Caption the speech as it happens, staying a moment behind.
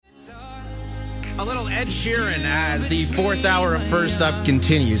A little Ed Sheeran as the fourth hour of First Up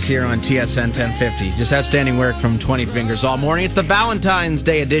continues here on TSN 1050. Just outstanding work from 20 Fingers all morning. It's the Valentine's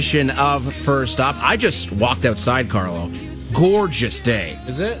Day edition of First Up. I just walked outside, Carlo. Gorgeous day.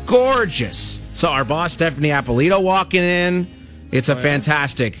 Is it? Gorgeous. So our boss, Stephanie Appolito, walking in. It's a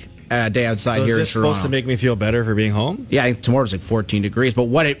fantastic day outside here in Toronto. Is this supposed to make me feel better for being home? Yeah, I think tomorrow's like 14 degrees. But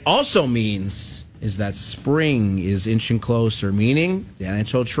what it also means is that spring is inching closer, meaning the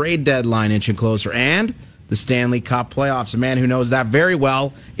NHL trade deadline inching closer, and the Stanley Cup playoffs. A man who knows that very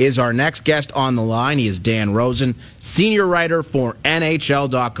well is our next guest on the line. He is Dan Rosen, senior writer for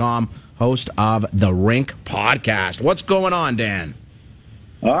NHL.com, host of the Rink podcast. What's going on, Dan?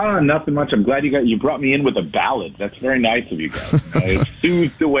 Nothing much. I'm glad you brought me in with a ballad. That's very nice of you guys. It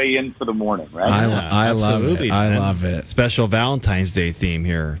soothes the way in for the morning, right? I love it. I love it. Special Valentine's Day theme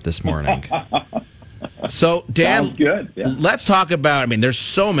here this morning. So, Dan, sounds good. Yeah. Let's talk about, there's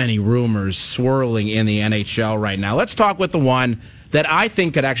so many rumors swirling in the NHL right now. Let's talk with the one that I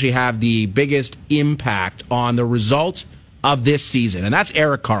think could actually have the biggest impact on the results of this season, and that's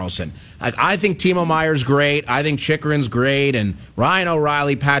Erik Karlsson. I think Timo Meier's great. I think Chychrun's great, and Ryan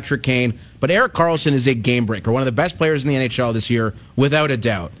O'Reilly, Patrick Kane. But Erik Karlsson is a game breaker, one of the best players in the NHL this year, without a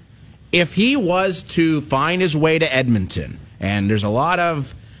doubt. If he was to find his way to Edmonton, and there's a lot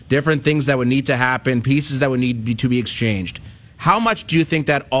of different things that would need to happen, pieces that would need to be exchanged, how much do you think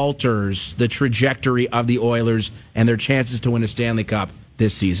that alters the trajectory of the Oilers and their chances to win a Stanley Cup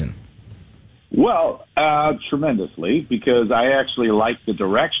this season? Well, tremendously, because I actually like the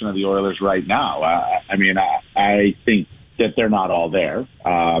direction of the Oilers right now. I think that they're not all there.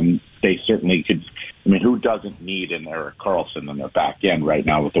 They certainly could. Who doesn't need an Erik Karlsson in their back end right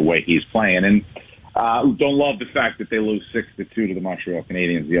now with the way he's playing? And don't love the fact that they lose 6-2 to the Montreal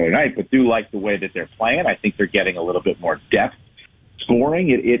Canadiens the other night, but do like the way that they're playing. I think they're getting a little bit more depth scoring.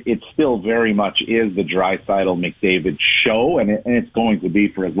 It still very much is the Draisaitl McDavid show, and it's going to be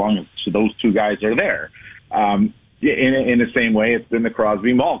for as long as those two guys are there. In the same way, it's been the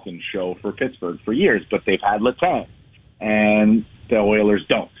Crosby Malkin show for Pittsburgh for years, but they've had Letang, and the Oilers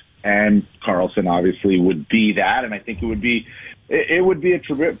don't. And Karlsson obviously would be that, and I think it would be a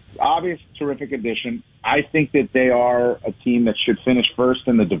obvious terrific addition. I think that they are a team that should finish first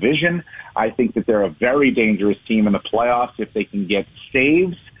in the division. I think that they're a very dangerous team in the playoffs if they can get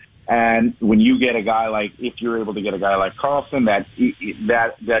saves. And when you get a guy if you're able to get a guy like Karlsson,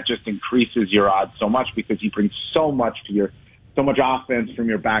 that just increases your odds so much because he brings so much offense from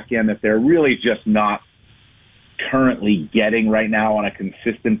your back end that they're really just not currently getting right now on a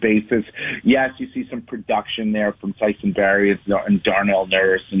consistent basis. Yes, you see some production there from Tyson Barrie and Darnell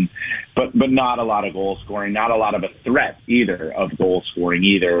Nurse, but not a lot of goal scoring, not a lot of a threat either of goal scoring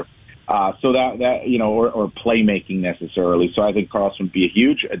either. So that or playmaking necessarily. So I think Karlsson would be a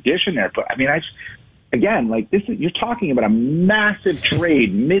huge addition there. But you're talking about a massive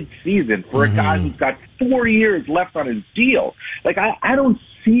trade mid-season for a guy who's got 4 years left on his deal. I don't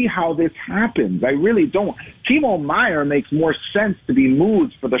see how this happens. I really don't. Timo Meier makes more sense to be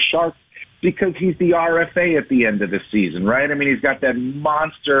moved for the Sharks because he's the RFA at the end of the season, right? He's got that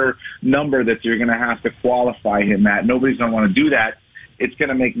monster number that you're going to have to qualify him at. Nobody's going to want to do that. It's going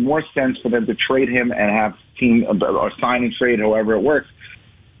to make more sense for them to trade him and have team or sign and trade, however it works.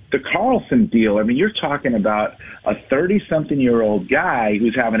 The Karlsson deal, you're talking about a 30-something-year-old guy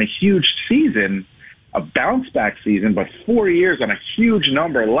who's having a huge season, a bounce-back season, but 4 years on a huge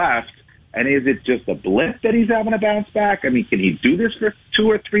number left. And is it just a blip that he's having a bounce back? Can he do this for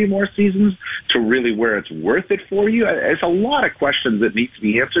 2 or 3 more seasons to really where it's worth it for you? There's a lot of questions that need to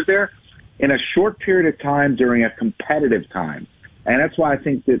be answered there in a short period of time during a competitive time. And that's why I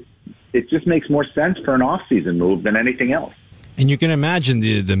think that it just makes more sense for an off-season move than anything else. And you can imagine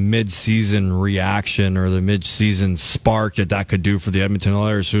the mid-season reaction or the mid-season spark that could do for the Edmonton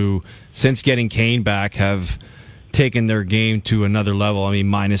Oilers, who, since getting Kane back, have taken their game to another level.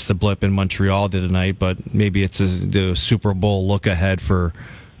 Minus the blip in Montreal the other night, but maybe it's the Super Bowl look ahead for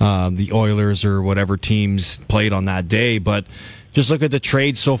the Oilers or whatever teams played on that day. But just look at the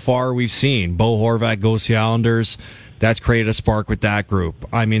trades so far we've seen. Bo Horvat goes to the Islanders. That's created a spark with that group.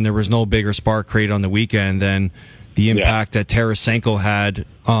 There was no bigger spark created on the weekend than the impact that Tarasenko had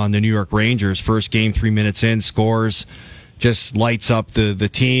on the New York Rangers. First game, 3 minutes in, scores, just lights up the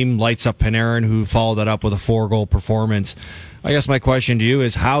team, lights up Panarin, who followed that up with a 4-goal performance. I guess my question to you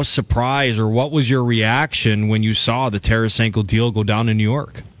is, how surprised or what was your reaction when you saw the Tarasenko deal go down in New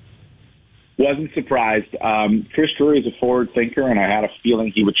York? Wasn't surprised. Chris Drury is a forward thinker, and I had a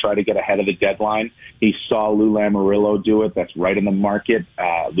feeling he would try to get ahead of the deadline. He saw Lou Lamoriello do it. That's right in the market.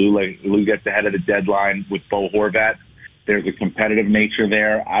 Lou gets ahead of the deadline with Bo Horvat. There's a competitive nature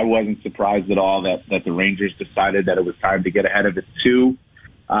there. I wasn't surprised at all that the Rangers decided that it was time to get ahead of it too.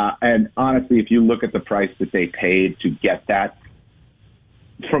 And honestly, if you look at the price that they paid to get that,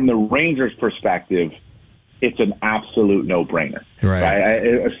 from the Rangers' perspective, it's an absolute no-brainer.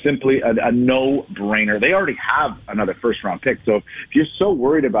 Right? Simply a no-brainer. They already have another first-round pick. So if you're so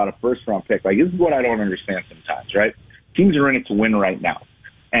worried about a first-round pick, like, this is what I don't understand sometimes, right? Teams are in it to win right now.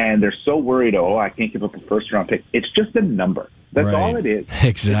 And they're so worried, I can't give up a first-round pick. It's just a number. That's all it is.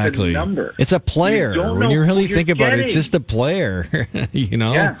 Exactly. It's a number. It's a player. When you really think about it, it's just a player, you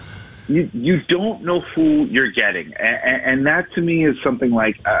know? Yeah. You don't know who you're getting. And that to me is something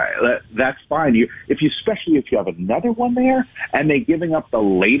like, that's fine. Especially if you have another one there and they're giving up the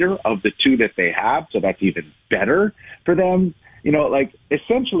later of the two that they have, so that's even better for them. You know, like,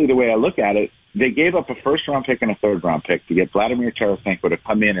 essentially the way I look at it, they gave up a first-round pick and a third-round pick to get Vladimir Tarasenko to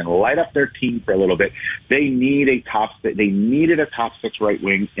come in and light up their team for a little bit. They needed a top six right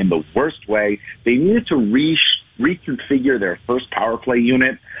wing in the worst way. They needed to reconfigure their first power play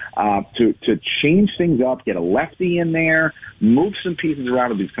unit to change things up, get a lefty in there, move some pieces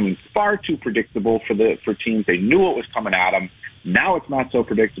around. It was becoming far too predictable for teams. They knew what was coming at them. Now it's not so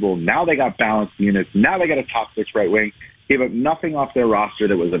predictable. Now they got balanced units. Now they got a top six right wing. Gave up nothing off their roster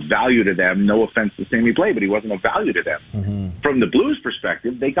that was of value to them. No offense to Sammy Blais, but he wasn't of value to them. Mm-hmm. From the Blues'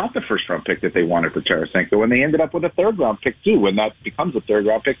 perspective, they got the first-round pick that they wanted for Tarasenko, and they ended up with a third-round pick, too. When that becomes a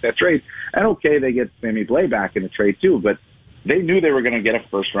third-round pick, that trade. And, okay, they get Sammy Blais back in the trade, too, but they knew they were going to get a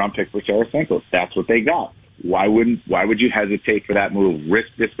first-round pick for Tarasenko. That's what they got. Why would you hesitate for that move?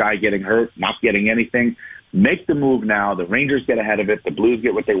 Risk this guy getting hurt, not getting anything. Make the move now. The Rangers get ahead of it. The Blues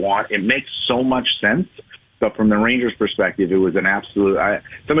get what they want. It makes so much sense. But from the Rangers' perspective, it was an absolute.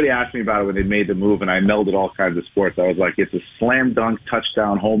 Somebody asked me about it when they made the move, and I melded all kinds of sports. I was like, it's a slam dunk,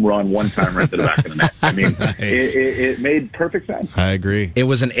 touchdown, home run, one-timer into the back of the net. I mean, nice. it made perfect sense. I agree. It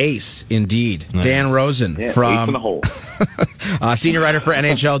was an ace, indeed. Nice. Dan Rosen from ace in the hole. Senior writer for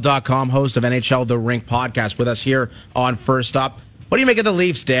NHL.com, host of NHL The Rink podcast, with us here on First Up. What do you make of the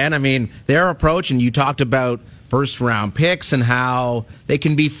Leafs, Dan? I mean, their approach, and you talked about first-round picks and how they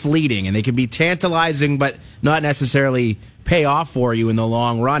can be fleeting and they can be tantalizing but not necessarily pay off for you in the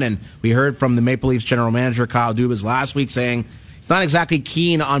long run. And we heard from the Maple Leafs general manager, Kyle Dubas, last week saying he's not exactly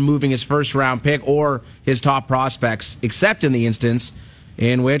keen on moving his first-round pick or his top prospects, except in the instance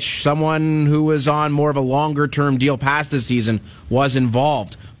in which someone who was on more of a longer-term deal past this season was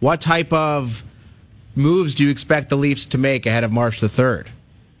involved. What type of moves do you expect the Leafs to make ahead of March the 3rd?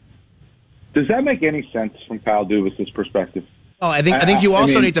 Does that make any sense from Kyle Dubas' perspective? Oh, I think you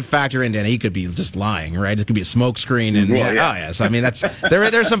also need to factor in, Dan, he could be just lying, right? It could be a smokescreen, and yes. I mean, that's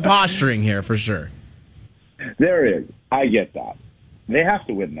there's some posturing here for sure. There is. I get that. They have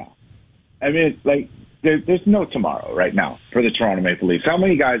to win now. I mean, like, there's no tomorrow right now for the Toronto Maple Leafs. How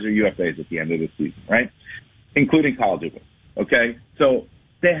many guys are UFAs at the end of the season, right? Including Kyle Dubas. Okay, so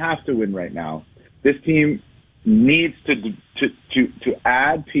they have to win right now. This team needs to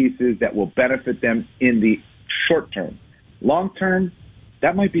add pieces that will benefit them in the short term. Long term,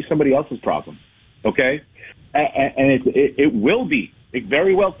 that might be somebody else's problem, okay? And it will be, it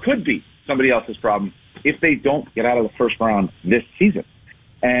very well could be somebody else's problem if they don't get out of the first round this season.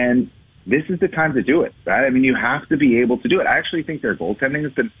 And this is the time to do it, right? I mean, you have to be able to do it. I actually think their goaltending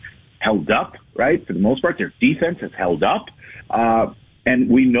has been held up, right? For the most part, their defense has held up. And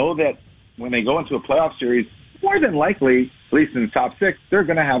we know that when they go into a playoff series, more than likely, at least in the top six, they're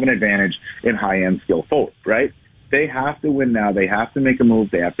going to have an advantage in high-end skill forward, right? They have to win now. They have to make a move.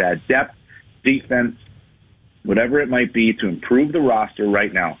 They have to add depth, defense, whatever it might be to improve the roster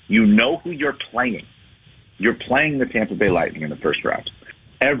right now. You know who you're playing. You're playing the Tampa Bay Lightning in the first round.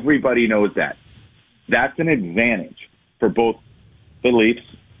 Everybody knows that. That's an advantage for both the Leafs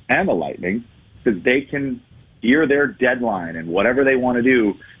and the Lightning because they can gear their deadline and whatever they want to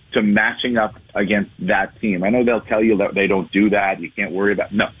do to matching up against that team. I know they'll tell you that they don't do that. You can't worry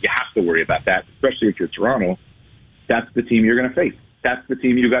about. No, you have to worry about that, especially if you're Toronto. That's the team you're going to face. That's the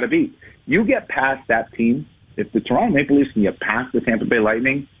team you got to beat. You get past that team. If the Toronto Maple Leafs can get past the Tampa Bay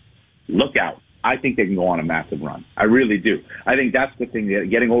Lightning, look out. I think they can go on a massive run. I really do. I think that's the thing,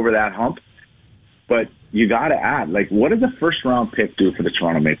 getting over that hump. But you got to add, like, what does a first-round pick do for the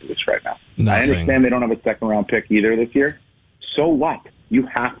Toronto Maple Leafs right now? Nothing. I understand they don't have a second-round pick either this year. So what? You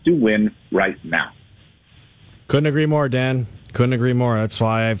have to win right now. Couldn't agree more, Dan. Couldn't agree more. That's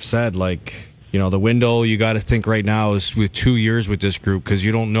why I've said, like, you know, the window you got to think right now is with 2 years with this group because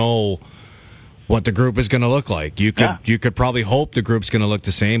you don't know what the group is going to look like. You could probably hope the group's going to look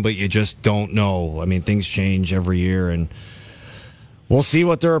the same, but you just don't know. I mean, things change every year, and we'll see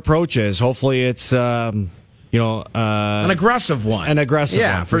what their approach is. Hopefully it's an aggressive one. An aggressive one.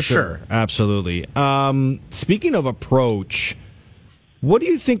 Yeah, for sure. Absolutely. Speaking of approach, what do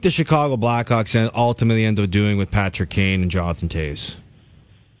you think the Chicago Blackhawks ultimately end up doing with Patrick Kane and Jonathan Toews?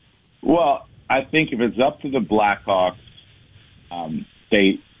 Well, I think if it's up to the Blackhawks,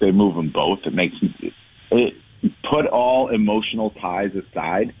 they move them both. Put all emotional ties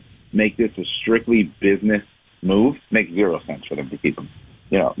aside. Make this a strictly business move. Makes zero sense for them to keep them.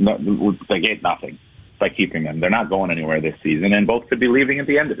 They get nothing by keeping them. They're not going anywhere this season, and both could be leaving at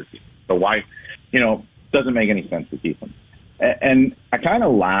the end of the season. So why, doesn't make any sense to keep them. And I kind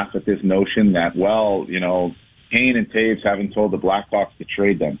of laugh at this notion that, Kane and Toews haven't told the Blackhawks to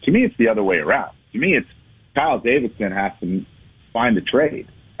trade them. To me, it's the other way around. To me, it's Kyle Davidson has to find a trade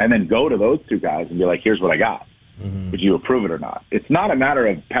and then go to those two guys and be like, here's what I got. Would you approve it or not? It's not a matter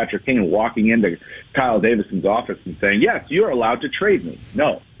of Patrick Kane walking into Kyle Davidson's office and saying, yes, you're allowed to trade me.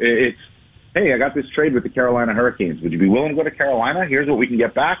 No, it's, hey, I got this trade with the Carolina Hurricanes. Would you be willing to go to Carolina? Here's what we can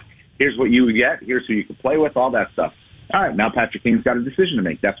get back. Here's what you get. Here's who you can play with, all that stuff. All right, now Patrick Kane's got a decision to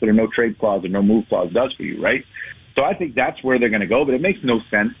make. That's what a no-trade clause or no-move clause does for you, right? So I think that's where they're going to go, but it makes no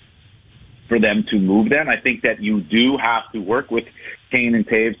sense for them to move them. I think that you do have to work with Kane and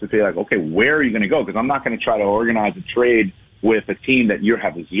Toews to say, like, okay, where are you going to go? Because I'm not going to try to organize a trade with a team that you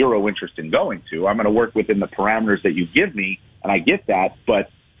have zero interest in going to. I'm going to work within the parameters that you give me, and I get that, but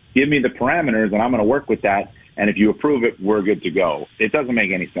give me the parameters, and I'm going to work with that, and if you approve it, we're good to go. It doesn't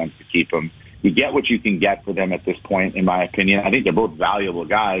make any sense to keep them. You get what you can get for them at this point, in my opinion. I think they're both valuable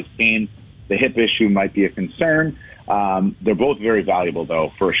guys. Kane, the hip issue might be a concern. They're both very valuable,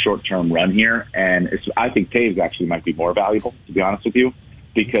 though, for a short-term run here. And I think Toews actually might be more valuable, to be honest with you,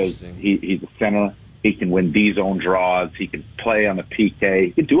 because he's a center. He can win D-zone draws. He can play on the PK.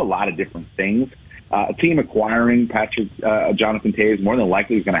 He can do a lot of different things. A team acquiring Jonathan Toews more than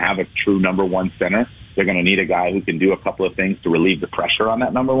likely is going to have a true number one center. They're going to need a guy who can do a couple of things to relieve the pressure on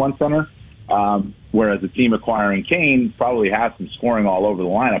that number one center. Whereas a team acquiring Kane probably has some scoring all over the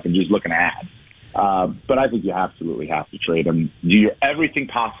lineup and just looking to add. But I think you absolutely have to trade them. Do everything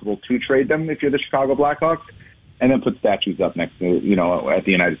possible to trade them if you're the Chicago Blackhawks, and then put statues up next to, at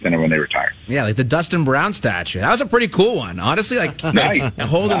the United Center when they retire. Yeah, like the Dustin Brown statue. That was a pretty cool one, honestly. Like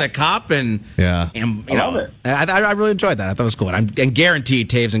holding the cup and I love it. I really enjoyed that. I thought it was cool. And guaranteed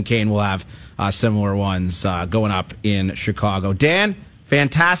Toews and Kane will have similar ones going up in Chicago. Dan,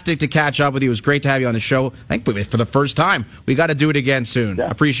 fantastic to catch up with you. It was great to have you on the show. I think for the first time. We got to do it again soon. Yeah.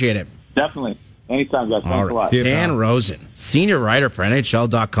 Appreciate it. Definitely. Anytime, guys. Thanks a lot. Dan Rosen, senior writer for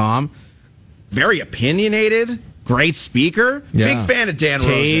NHL.com. Very opinionated, great speaker. Yeah. Big fan of Dan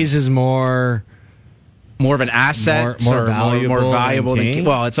Rosen. Toews is more of an asset, more valuable than Kane.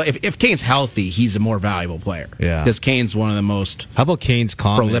 Well, it's like if Kane's healthy, he's a more valuable player. Yeah, because Kane's one of the most. How about Kane's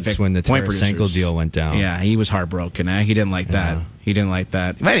comments when the Tarasenko deal went down? Yeah, he was heartbroken. He didn't like that. He didn't like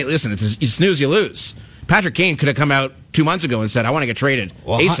that. Hey, listen, you snooze, you lose. Patrick Kane could have come out 2 months ago and said, I want to get traded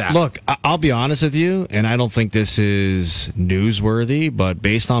ASAP. Look, I'll be honest with you, and I don't think this is newsworthy, but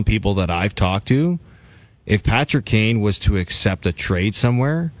based on people that I've talked to, if Patrick Kane was to accept a trade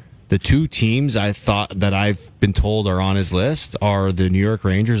somewhere, the two teams I've been told are on his list are the New York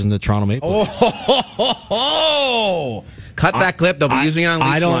Rangers and the Toronto Maple Leafs. Cut that clip. They'll be using it on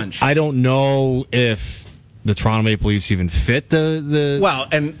Leafs Lunch. I don't know if the Toronto Maple Leafs even fit the... Well,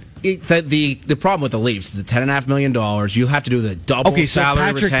 and... The problem with the Leafs, the $10.5 million, you have to do the double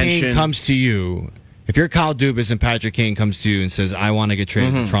salary retention. So Patrick Kane comes to you. If you're Kyle Dubas and Patrick Kane comes to you and says, I want to get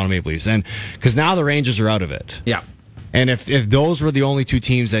traded to the Toronto Maple Leafs, and because now the Rangers are out of it. Yeah. And if those were the only two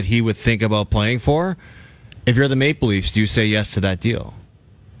teams that he would think about playing for, if you're the Maple Leafs, do you say yes to that deal?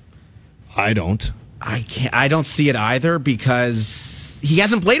 I don't. I don't see it either because he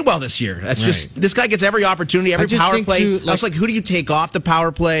hasn't played well this year. That's just this guy gets every opportunity, every power play. I was like, who do you take off the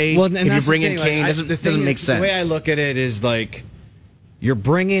power play if you bring in Kane? Doesn't make sense. The way I look at it is like you're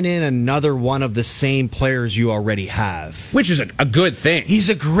bringing in another one of the same players you already have, which is a good thing. He's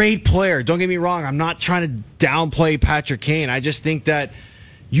a great player. Don't get me wrong. I'm not trying to downplay Patrick Kane. I just think that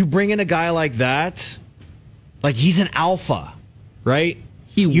you bring in a guy like that, like he's an alpha, right?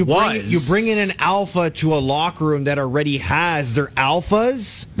 You bring in an alpha to a locker room that already has their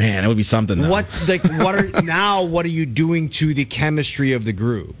alphas. Man, it would be something. Though. What are you doing to the chemistry of the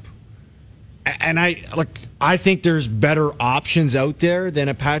group? And I think there's better options out there than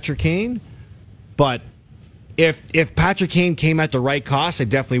a Patrick Kane. But if Patrick Kane came at the right cost, I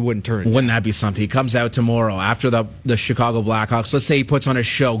definitely wouldn't turn it down. Wouldn't that be something? He comes out tomorrow after the Chicago Blackhawks. Let's say he puts on a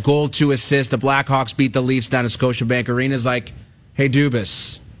show, goal, 2 assists. The Blackhawks beat the Leafs down at Scotiabank Arena. Is like, hey,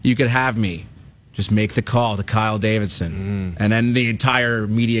 Dubas, you could have me. Just make the call to Kyle Davidson. And then the entire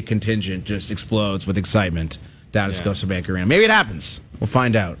media contingent just explodes with excitement down at Scotiabank Arena. Maybe it happens. We'll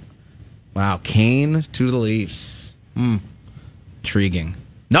find out. Wow, Kane to the Leafs. Intriguing.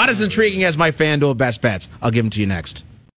 Not as intriguing as my FanDuel best bets. I'll give them to you next.